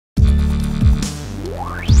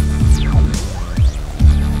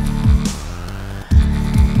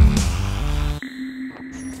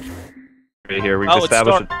right here. We've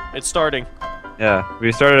established. It's starting. Yeah,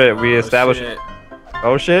 we started it. We established. Shit.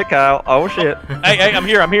 Oh shit, Kyle. Oh shit. Hey, I'm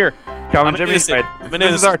here. I'm here. Come, Jimmy. innocent. Right. I'm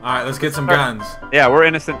This is our. All right, let's get some guns. Yeah, we're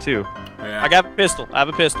innocent too. Yeah. I got a pistol. I have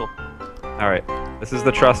a pistol. All right. This is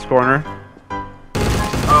the trust corner.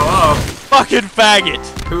 Oh, Fucking faggot.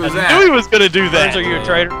 who is I that? knew he was gonna do that. Are you a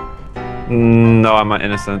traitor? No, I'm not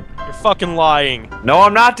innocent. You're fucking lying. No,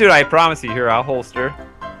 I'm not, dude. I promise you. Here, I'll holster.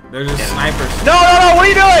 There's a sniper. No, no, no! What are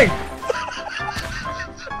you doing?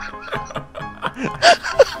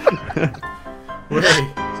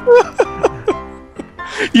 Wait.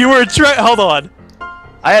 You were a Hold on.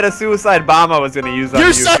 I had a suicide bomb I was gonna use on You're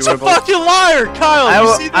you. such a fucking liar, Kyle.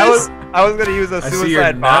 You see this? I was gonna use a I see your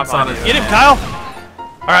suicide bomb nuts on on his you. Get him, Kyle.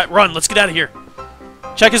 All right, run. Let's get out of here.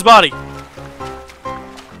 Check his body.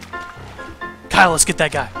 Kyle, let's get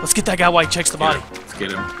that guy. Let's get that guy while he checks the body. Let's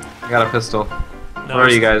get him. I got a pistol. No, Where are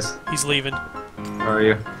you guys? He's leaving. Where are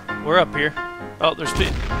you? We're up here. Oh, there's...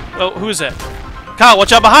 Oh, who is that? Kyle,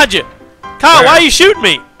 watch out behind you. Kyle, Where? why are you shooting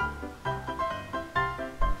me?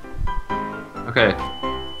 Okay.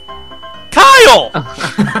 Kyle!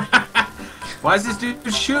 Why is this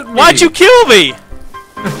dude shooting me? Why'd you kill me?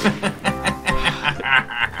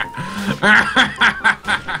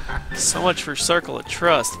 So much for circle of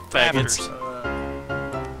trust, faggots.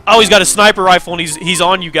 Oh, he's got a sniper rifle and he's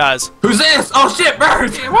on you guys. Who's this? Oh shit,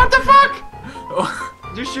 Bird! What the fuck?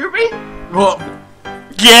 Did you shoot me? Well,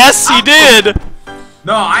 Yes, he did.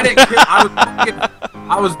 no, I didn't kill.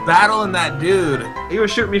 I was battling that dude. He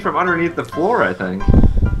was shooting me from underneath the floor, I think.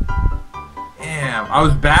 Damn, I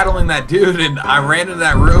was battling that dude and I ran into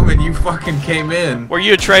that room and you fucking came in. Were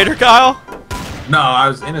you a traitor, Kyle? No, I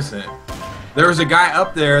was innocent. There was a guy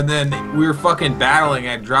up there and then we were fucking battling.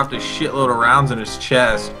 I dropped a shitload of rounds in his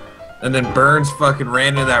chest. And then Burns fucking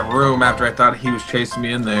ran into that room after I thought he was chasing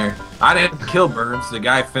me in there. I didn't kill Burns, the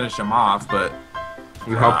guy finished him off, but...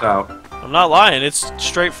 You helped out. I'm not lying. It's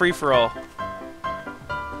straight free for all.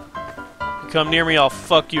 You come near me, I'll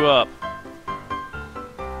fuck you up.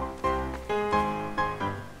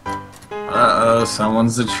 Uh-oh,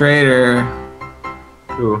 someone's a traitor.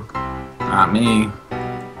 Who? Not me.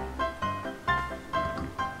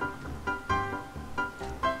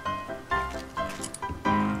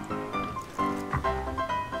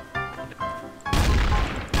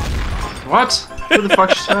 What? Who the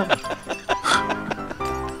fuck shot me?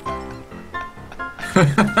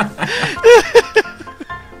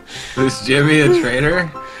 Is Jimmy a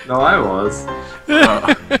traitor? No, I was.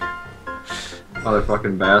 Oh.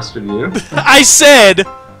 Motherfucking bastard, you. I said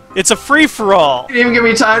it's a free for all. You didn't even give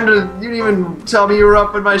me time to. You didn't even tell me you were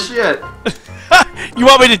up in my shit. You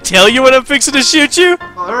want me to tell you when I'm fixing to shoot you?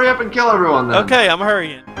 Well, hurry up and kill everyone then. Okay, I'm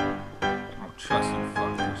hurrying. I don't trust you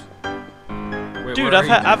fuckers. Wait, Dude, where are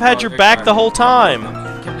you I've dudes? had Oh, your they're back trying the to- whole time.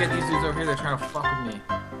 Come get these dudes over here, they're trying to fuck with me.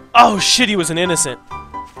 Oh shit, he was an innocent.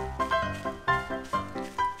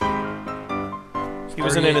 He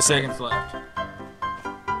was an 38 innocent. seconds left.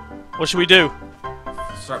 What should we do?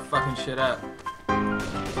 Start fucking shit up.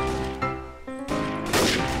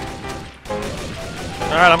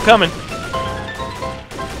 Alright, I'm coming.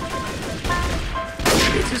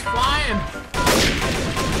 It's just flying!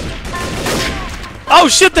 Oh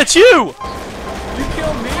shit, that's you! You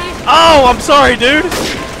killed me? Oh, I'm sorry, dude.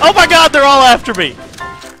 Oh my god, they're all after me.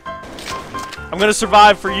 I'm gonna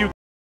survive for you,